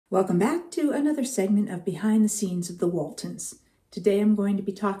Welcome back to another segment of Behind the Scenes of the Waltons. Today I'm going to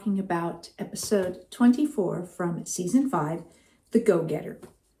be talking about episode 24 from season 5, The Go-Getter.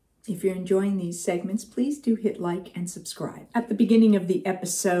 If you're enjoying these segments, please do hit like and subscribe. At the beginning of the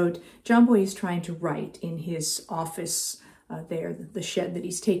episode, John Boy is trying to write in his office there, the shed that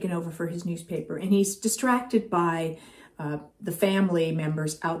he's taken over for his newspaper, and he's distracted by the family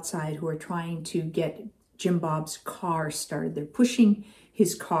members outside who are trying to get Jim Bob's car started. They're pushing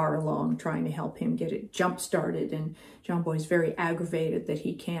his car along, trying to help him get it jump-started, and John Boy's very aggravated that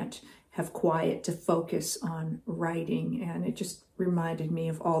he can't have quiet to focus on writing, and it just reminded me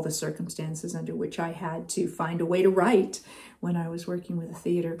of all the circumstances under which I had to find a way to write when I was working with a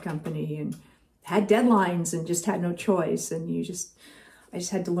theater company and had deadlines and just had no choice, and I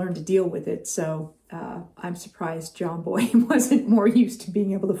just had to learn to deal with it. So I'm surprised John Boy wasn't more used to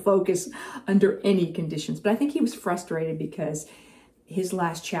being able to focus under any conditions, but I think he was frustrated because his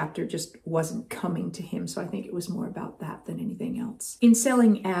last chapter just wasn't coming to him. So I think it was more about that than anything else. In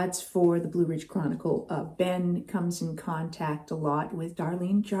selling ads for the Blue Ridge Chronicle, Ben comes in contact a lot with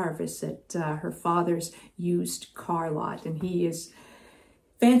Darlene Jarvis at her father's used car lot. And he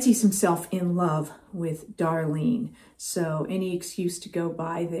fancies himself in love with Darlene. So any excuse to go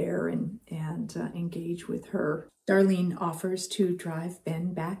by there and engage with her. Darlene offers to drive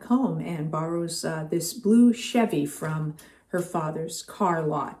Ben back home and borrows this blue Chevy from her father's car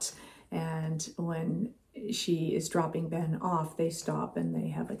lot. And when she is dropping Ben off, they stop and they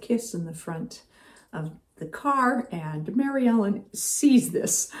have a kiss in the front of the car, and Mary Ellen sees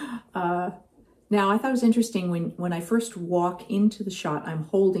this. Now, I thought it was interesting when I first walk into the shot, I'm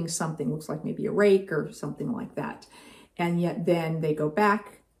holding something, looks like maybe a rake or something like that. And yet then they go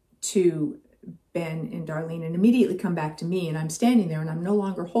back to Ben and Darlene and immediately come back to me, and I'm standing there and I'm no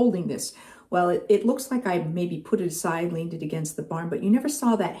longer holding this. Well, it looks like I maybe put it aside, leaned it against the barn, but you never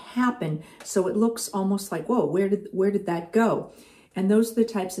saw that happen. So it looks almost like, whoa, where did that go? And those are the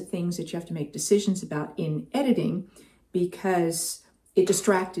types of things that you have to make decisions about in editing, because it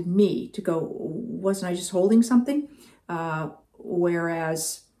distracted me to go, wasn't I just holding something?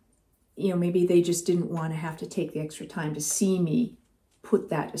 Whereas, maybe they just didn't want to have to take the extra time to see me put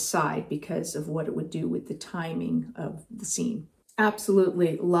that aside because of what it would do with the timing of the scene.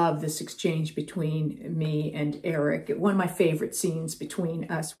 Absolutely love this exchange between me and Eric. One of my favorite scenes between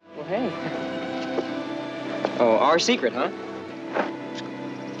us. Well, hey. Oh, our secret, huh?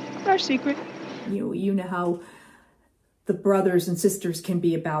 Our secret. You know how the brothers and sisters can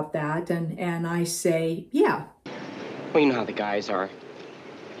be about that, and I say, yeah. Well, you know how the guys are.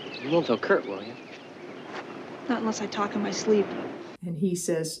 You won't tell Kurt, will you? Not unless I talk in my sleep. And he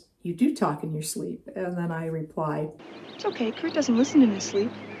says, you do talk in your sleep. And then I reply, it's okay, Kurt doesn't listen in his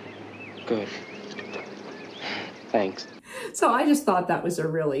sleep. Good. Thanks. So I just thought that was a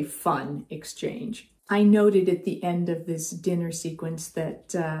really fun exchange. I noted at the end of this dinner sequence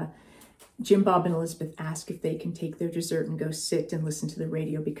that Jim Bob and Elizabeth ask if they can take their dessert and go sit and listen to the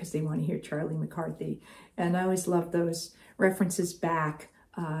radio because they want to hear Charlie McCarthy. And I always love those references back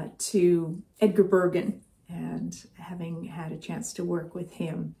to Edgar Bergen and having had a chance to work with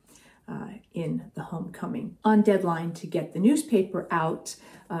him in The Homecoming. On deadline to get the newspaper out,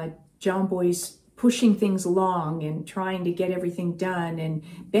 John Boy's pushing things along and trying to get everything done, and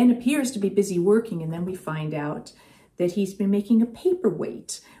Ben appears to be busy working, and then we find out that he's been making a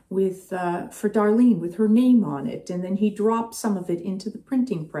paperweight for Darlene with her name on it, and then he dropped some of it into the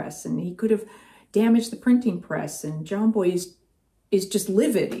printing press, and he could have damaged the printing press, and John Boy is just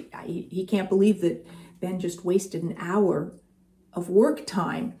livid. He can't believe that Ben just wasted an hour of work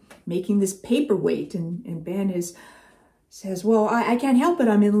time making this paperweight, and Ben says, well, I can't help it,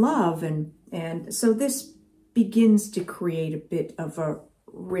 I'm in love. And so this begins to create a bit of a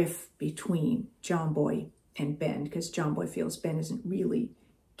rift between John Boy and Ben, because John Boy feels Ben isn't really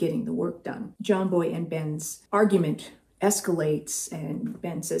getting the work done. John Boy and Ben's argument escalates, and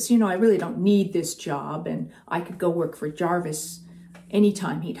Ben says, I really don't need this job, and I could go work for Jarvis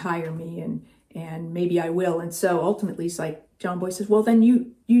anytime he'd hire me, and maybe I will. And so ultimately it's like, John Boy says, well, then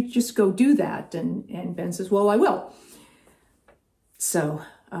you just go do that. And Ben says, well, I will. So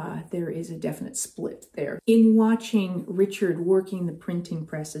there is a definite split there. In watching Richard working the printing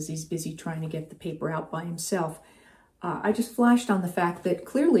press as he's busy trying to get the paper out by himself, I just flashed on the fact that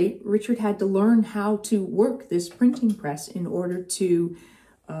clearly Richard had to learn how to work this printing press in order to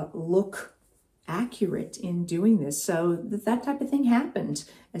look accurate in doing this. So that type of thing happened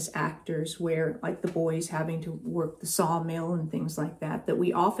as actors, where like the boys having to work the sawmill and things like that, that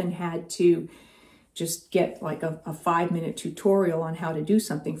we often had to just get like a 5-minute tutorial on how to do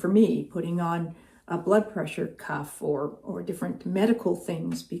something. For me, putting on a blood pressure cuff or different medical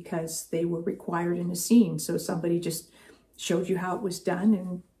things because they were required in a scene. So somebody just showed you how it was done,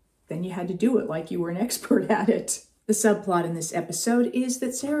 and then you had to do it like you were an expert at it. The subplot in this episode is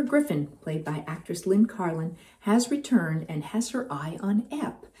that Sarah Griffin, played by actress Lynn Carlin, has returned and has her eye on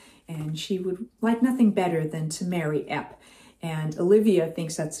Epp, and she would like nothing better than to marry Epp. And Olivia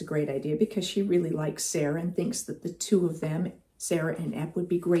thinks that's a great idea because she really likes Sarah and thinks that the two of them, Sarah and Epp, would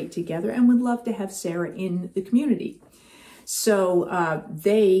be great together and would love to have Sarah in the community. So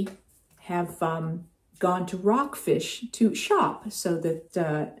they have gone to Rockfish to shop so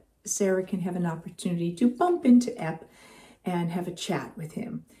that Sarah can have an opportunity to bump into Epp and have a chat with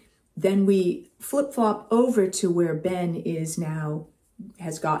him. Then we flip-flop over to where Ben is now,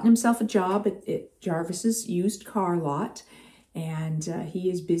 has gotten himself a job at Jarvis's used car lot, and he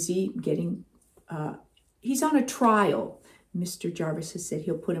is busy getting, he's on a trial. Mr. Jarvis has said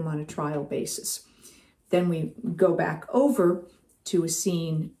he'll put him on a trial basis. Then we go back over to a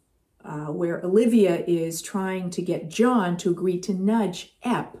scene where Olivia is trying to get John to agree to nudge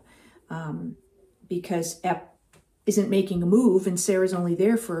Epp because Epp isn't making a move and Sarah's only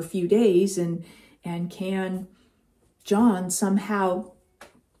there for a few days, and can John somehow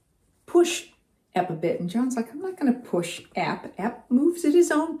push Epp a bit? And John's like, I'm not going to push Epp. Epp moves at his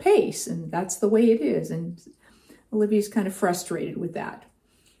own pace, and that's the way it is. And Olivia's kind of frustrated with that.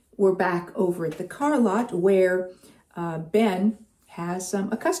 We're back over at the car lot where Ben has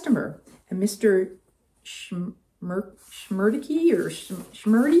a customer, and Mr. Schmurdy or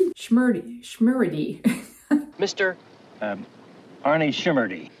Schmurdy. Mr. Arnie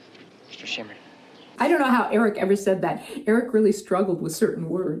Shimmerdy. Mr. Shimmer. I don't know how Eric ever said that. Eric really struggled with certain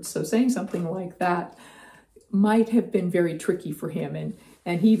words, so saying something like that might have been very tricky for him.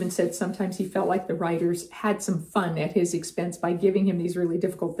 And he even said sometimes he felt like the writers had some fun at his expense by giving him these really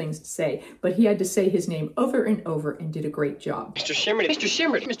difficult things to say. But he had to say his name over and over and did a great job. Mr. Shimmerdy. Mr.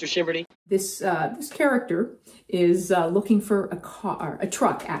 Shimmerdy. Mr. Shimmerdy. This character is looking for a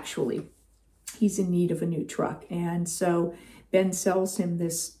truck, actually. He's in need of a new truck. And so Ben sells him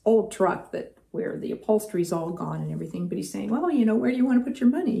this old truck where the upholstery's all gone and everything. But he's saying, well, where do you want to put your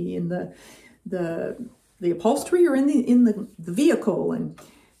money? In the upholstery or in the vehicle? And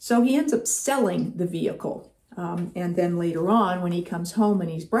so he ends up selling the vehicle. And then later on, when he comes home and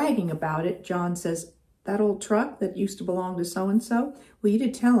he's bragging about it, John says, that old truck that used to belong to so-and-so, well, you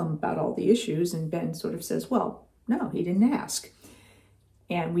did tell him about all the issues. And Ben sort of says, well, no, he didn't ask.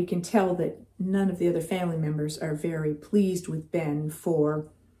 And we can tell that none of the other family members are very pleased with Ben for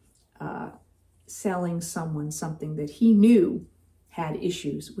selling someone something that he knew had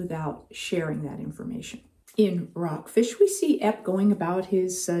issues without sharing that information. In Rockfish, we see Epp going about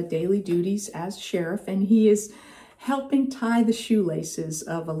his daily duties as sheriff, and he is helping tie the shoelaces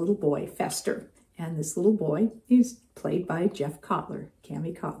of a little boy, Fester. And this little boy is played by Jeff Cotler,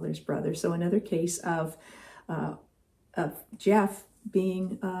 Cammie Cotler's brother. So another case of Jeff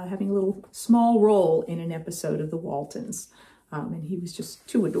being having a little small role in an episode of the Waltons. And he was just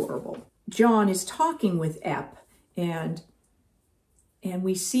too adorable. John is talking with Epp, and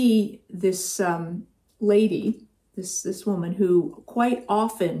we see this lady, this woman who quite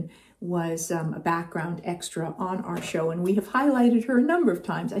often was a background extra on our show, and we have highlighted her a number of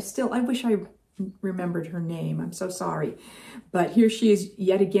times. I wish I remembered her name. I'm so sorry. But here she is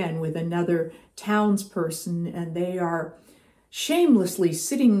yet again with another townsperson, and they are shamelessly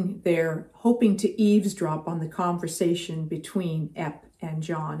sitting there hoping to eavesdrop on the conversation between Epp and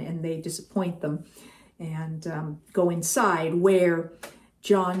John, and they disappoint them and go inside, where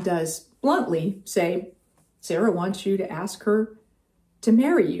John does bluntly say, Sarah wants you to ask her to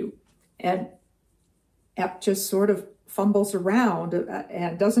marry you. And Epp just sort of fumbles around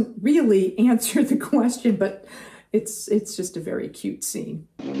and doesn't really answer the question, but it's just a very cute scene.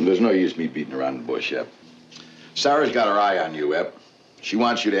 There's no use me beating around the bush, Epp. Sarah's got her eye on you, Epp. She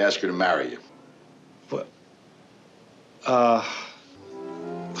wants you to ask her to marry you. What?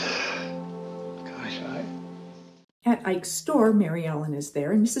 At Ike's store, Mary Ellen is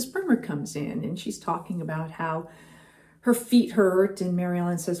there, and Mrs. Brimmer comes in, and she's talking about how her feet hurt, and Mary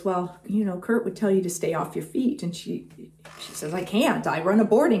Ellen says, well, Kurt would tell you to stay off your feet, and she says, I can't. I run a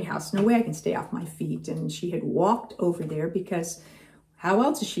boarding house. No way I can stay off my feet. And she had walked over there because how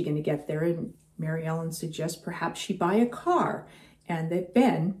else is she going to get there? And Mary Ellen suggests perhaps she buy a car, and that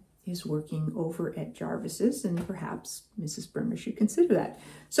Ben is working over at Jarvis's, and perhaps Mrs. Brimmer should consider that.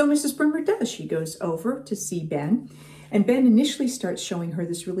 So Mrs. Brimmer does. She goes over to see Ben, and Ben initially starts showing her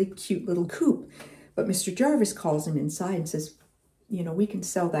this really cute little coupe, but Mr. Jarvis calls him inside and says, we can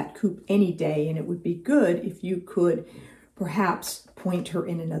sell that coupe any day, and it would be good if you could perhaps point her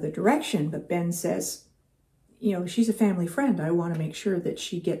in another direction. But Ben says, you know, she's a family friend. I want to make sure that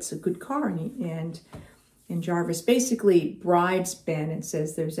she gets a good car. And Jarvis basically bribes Ben and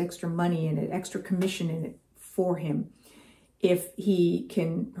says there's extra money in it, extra commission in it for him if he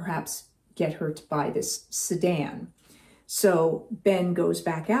can perhaps get her to buy this sedan. So Ben goes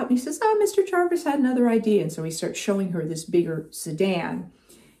back out and he says, oh, Mr. Jarvis had another idea. And so he starts showing her this bigger sedan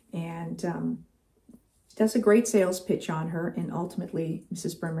and does a great sales pitch on her. And ultimately,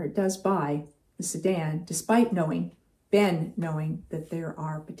 Mrs. Brimmer does buy the sedan, despite Ben knowing that there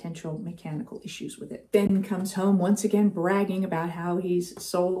are potential mechanical issues with it. Ben comes home once again bragging about how he's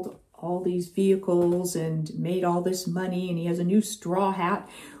sold all these vehicles and made all this money, and he has a new straw hat,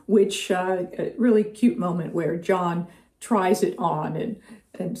 which a really cute moment where John tries it on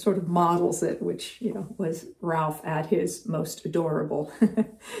and sort of models it, which, you know, was Ralph at his most adorable.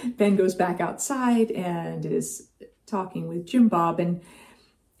 Ben goes back outside and is talking with Jim Bob and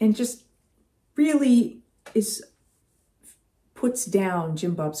just really puts down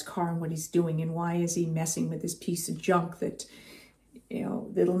Jim Bob's car and what he's doing and why is he messing with this piece of junk that, you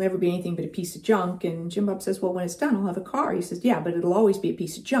know, that'll never be anything but a piece of junk. And Jim Bob says, well, when it's done, I'll have a car. He says, yeah, but it'll always be a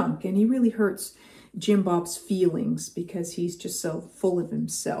piece of junk. And he really hurts Jim Bob's feelings because he's just so full of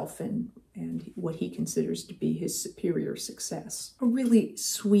himself and what he considers to be his superior success. A really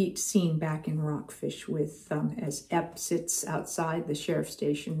sweet scene back in Rockfish with as Epp sits outside the sheriff's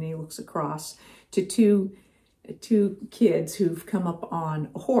station and he looks across to two kids who've come up on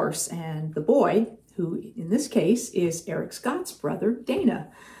a horse, and the boy, who in this case is Eric Scott's brother,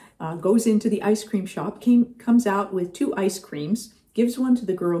 Dana, goes into the ice cream shop, comes out with 2 ice creams, gives one to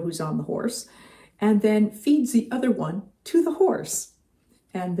the girl who's on the horse, and then feeds the other one to the horse.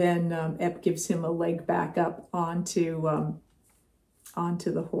 And then Epp gives him a leg back up onto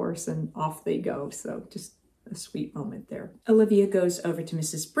the horse, and off they go. So just a sweet moment there. Olivia goes over to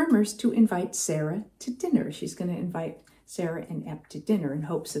Mrs. Brimmer's to invite Sarah to dinner. She's going to invite Sarah and Epp to dinner in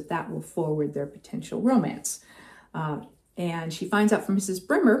hopes that that will forward their potential romance. And she finds out from Mrs.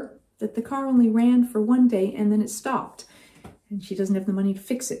 Brimmer that the car only ran for 1 day and then it stopped. And she doesn't have the money to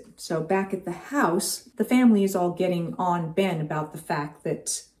fix it. So back at the house, the family is all getting on Ben about the fact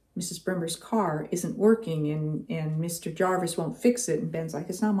that Mrs. Brimmer's car isn't working and Mr. Jarvis won't fix it. And Ben's like,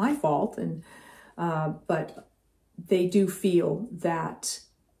 it's not my fault. But they do feel that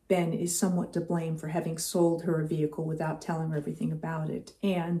Ben is somewhat to blame for having sold her a vehicle without telling her everything about it,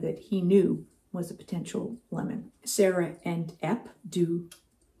 and that he knew was a potential lemon. Sarah and Epp do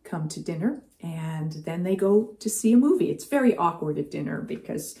come to dinner, and then they go to see a movie. It's very awkward at dinner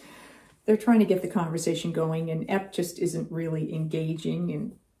because they're trying to get the conversation going, and Epp just isn't really engaging,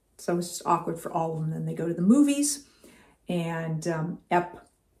 and so it's just awkward for all of them. Then they go to the movies, and Epp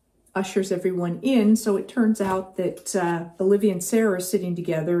ushers everyone in. So it turns out that Olivia and Sarah are sitting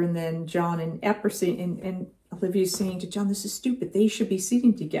together, and then John and Epp are sitting, and Olivia's saying to John, this is stupid. They should be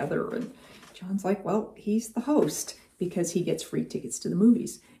sitting together. And John's like, well, he's the host because he gets free tickets to the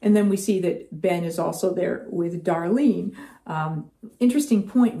movies. And then we see that Ben is also there with Darlene. Interesting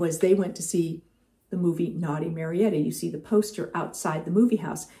point was they went to see the movie Naughty Marietta. You see the poster outside the movie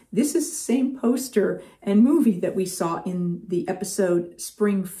house. This is the same poster and movie that we saw in the episode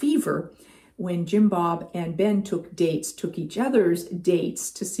Spring Fever when Jim Bob and Ben took each other's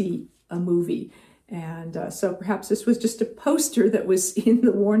dates to see a movie. And so perhaps this was just a poster that was in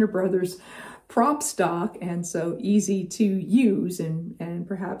the Warner Brothers prop stock and so easy to use. And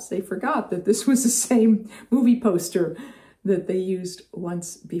perhaps they forgot that this was the same movie poster that they used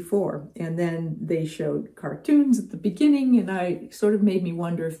once before. And then they showed cartoons at the beginning, and I sort of made me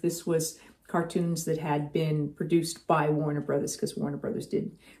wonder if this was cartoons that had been produced by Warner Brothers, because Warner Brothers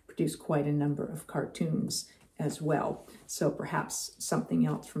did produce quite a number of cartoons as well. So perhaps something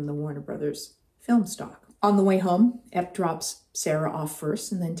else from the Warner Brothers film stock. On the way home, Epp drops Sarah off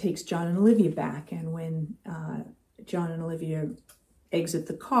first and then takes John and Olivia back. And when John and Olivia exit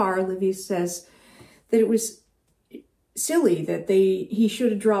the car, Olivia says that it was silly that he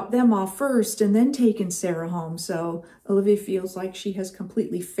should have dropped them off first and then taken Sarah home. So Olivia feels like she has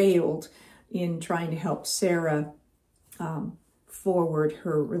completely failed in trying to help Sarah forward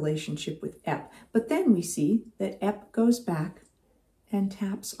her relationship with Epp. But then we see that Epp goes back and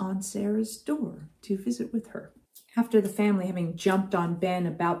taps on Sarah's door to visit with her. After the family having jumped on Ben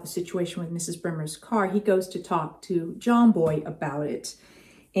about the situation with Mrs. Brimmer's car, he goes to talk to John Boy about it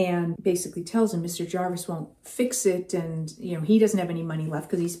and basically tells him Mr. Jarvis won't fix it, and you know he doesn't have any money left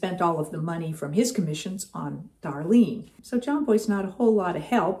because he spent all of the money from his commissions on Darlene. So John Boy's not a whole lot of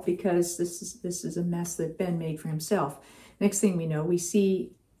help because this is a mess that Ben made for himself. Next thing we know, we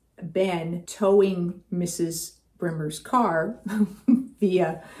see Ben towing Mrs. Brimmer's car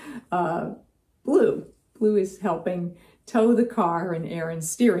via Blue. Blue is helping tow the car and Aaron's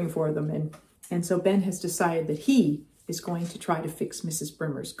steering for them. And so Ben has decided that he is going to try to fix Mrs.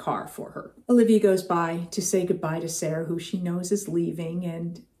 Brimmer's car for her. Olivia goes by to say goodbye to Sarah, who she knows is leaving,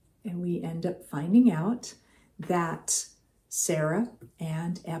 and we end up finding out that Sarah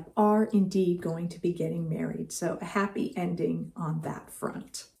and Ep are indeed going to be getting married. So a happy ending on that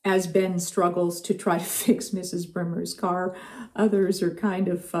front. As Ben struggles to try to fix Mrs. Brimmer's car, others are kind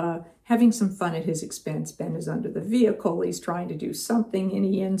of having some fun at his expense. Ben is under the vehicle. He's trying to do something, and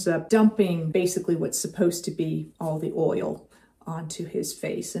he ends up dumping basically what's supposed to be all the oil onto his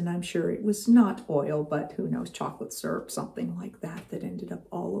face. And I'm sure it was not oil, but who knows, chocolate syrup, something like that, that ended up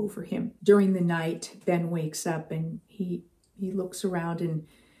all over him. During the night, Ben wakes up and he looks around and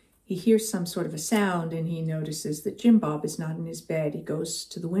he hears some sort of a sound, and he notices that Jim Bob is not in his bed. He goes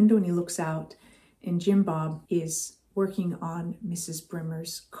to the window and he looks out, and Jim Bob is working on Mrs.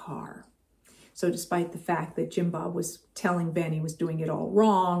 Brimmer's car. So despite the fact that Jim Bob was telling Ben he was doing it all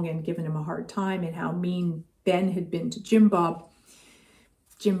wrong and giving him a hard time and how mean Ben had been to Jim Bob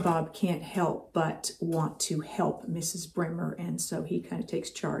can't help but want to help Mrs. Brimmer, and so he kind of takes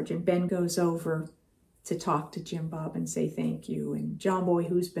charge. And Ben goes over to talk to Jim Bob and say thank you. And John Boy,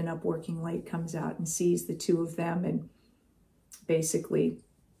 who's been up working late, comes out and sees the two of them, and basically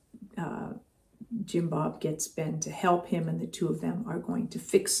Jim Bob gets Ben to help him, and the two of them are going to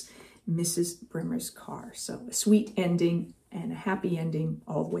fix Mrs. Brimmer's car. So a sweet ending and a happy ending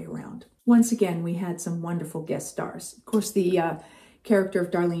all the way around. Once again, we had some wonderful guest stars. Of course, the character of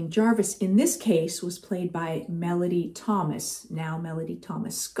Darlene Jarvis in this case was played by Melody Thomas, now Melody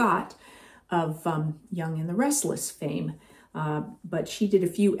Thomas Scott, of Young and the Restless fame. But she did a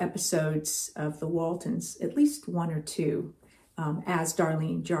few episodes of the Waltons, at least one or two, as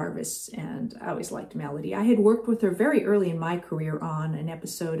Darlene Jarvis, and I always liked Melody. I had worked with her very early in my career on an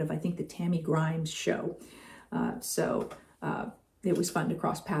episode of, I think, the Tammy Grimes show. So it was fun to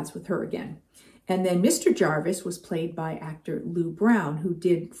cross paths with her again. And then Mr. Jarvis was played by actor Lou Brown, who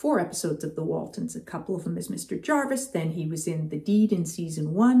did 4 episodes of the Waltons, a couple of them as Mr. Jarvis. Then he was in The Deed in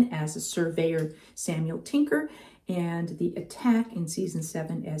season 1 as a surveyor, Samuel Tinker, and The Attack in season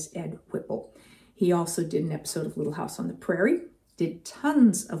 7 as Ed Whipple. He also did an episode of Little House on the Prairie, did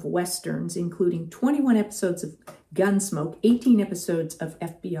tons of Westerns, including 21 episodes of Gunsmoke, 18 episodes of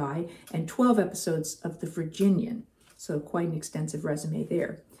FBI, and 12 episodes of The Virginian. So quite an extensive resume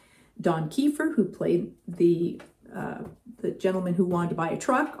there. Don Kiefer, who played the gentleman who wanted to buy a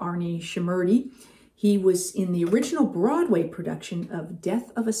truck, Arnie Shimerdy. He was in the original Broadway production of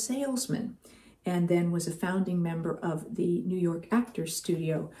Death of a Salesman, and then was a founding member of the New York Actors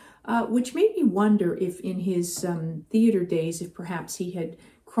Studio, which made me wonder if in his theater days, if perhaps he had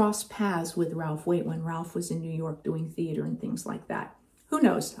crossed paths with Ralph Waite when Ralph was in New York doing theater and things like that. Who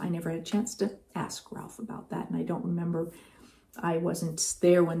knows? I never had a chance to ask Ralph about that, and I don't remember. I wasn't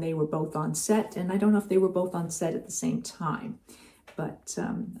there when they were both on set, and I don't know if they were both on set at the same time. But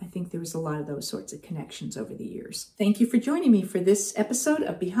I think there was a lot of those sorts of connections over the years. Thank you for joining me for this episode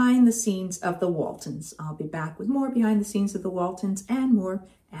of Behind the Scenes of the Waltons. I'll be back with more Behind the Scenes of the Waltons and more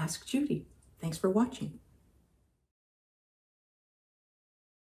Ask Judy. Thanks for watching.